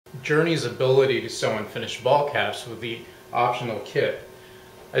Journey's ability to sew and finish ball caps with the optional kit.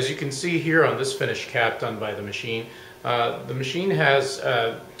 As you can see here on this finished cap done by the machine has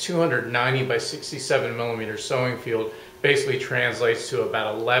 290 by 67 millimeter sewing field, basically translates to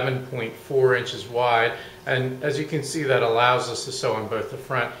about 11.4 inches wide, and as you can see, that allows us to sew on both the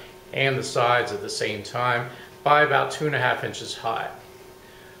front and the sides at the same time by about 2.5 inches high.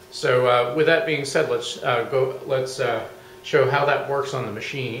 So with that being said, let's show how that works on the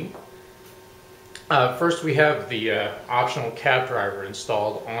machine. First, we have the optional cap driver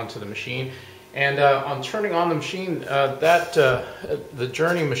installed onto the machine, and on turning on the machine, the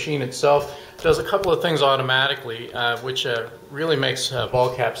Journey machine itself does a couple of things automatically, which really makes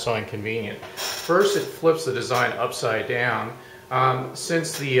ball cap sewing convenient. First, it flips the design upside down,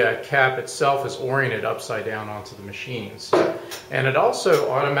 since the cap itself is oriented upside down onto the machines. And it also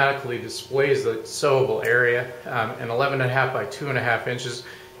automatically displays the sewable area in 11.5 by 2.5 inches.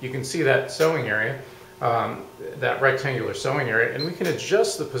 You can see that sewing area, that rectangular sewing area, and we can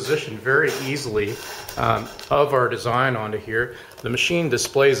adjust the position very easily of our design onto here. The machine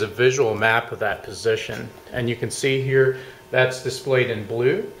displays a visual map of that position, and you can see here that's displayed in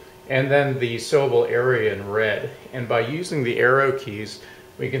blue, and then the sewable area in red. And by using the arrow keys,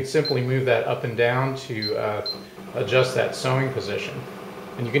 we can simply move that up and down to adjust that sewing position.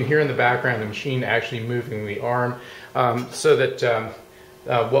 And you can hear in the background the machine actually moving the arm, so that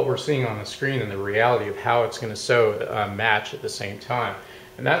what we're seeing on the screen and the reality of how it's going to sew match at the same time.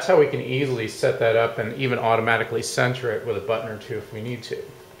 And that's how we can easily set that up and even automatically center it with a button or two if we need to.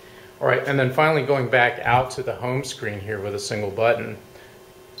 Alright, and then finally going back out to the home screen here with a single button,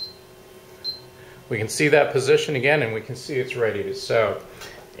 we can see that position again, and we can see it's ready to sew.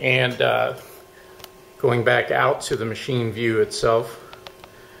 And going back out to the machine view itself,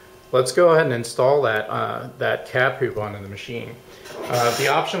 let's go ahead and install that cap hoop onto the machine. The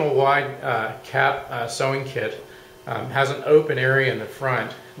optional wide cap sewing kit has an open area in the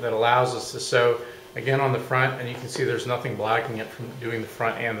front that allows us to sew again on the front, and you can see there's nothing blocking it from doing the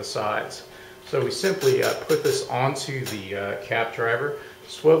front and the sides. So we simply put this onto the cap driver,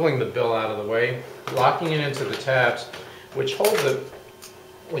 swiveling the bill out of the way, locking it into the tabs, which hold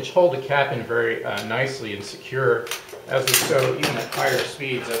the cap in very nicely and secure as we sew even at higher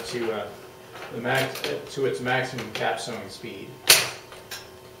speeds up to its maximum cap sewing speed.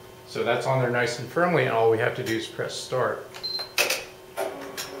 So that's on there nice and firmly, and all we have to do is press start.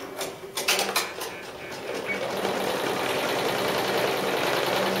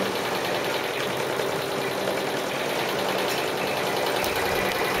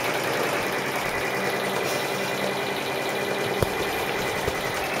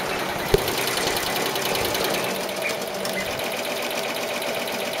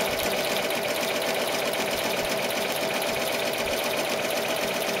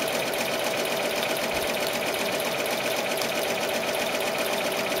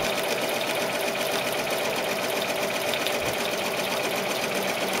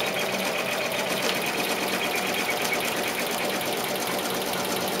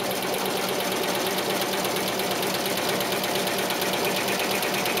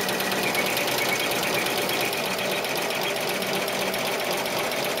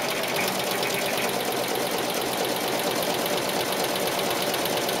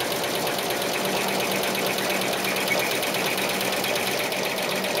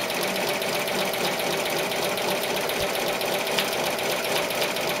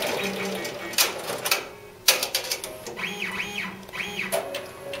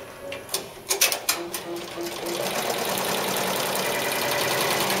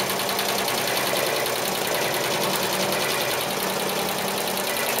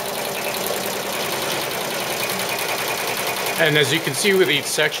 And as you can see with each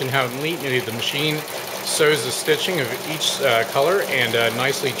section how neatly the machine sews the stitching of each color and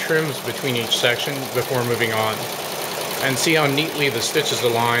nicely trims between each section before moving on. And see how neatly the stitches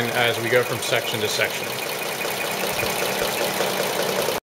align as we go from section to section.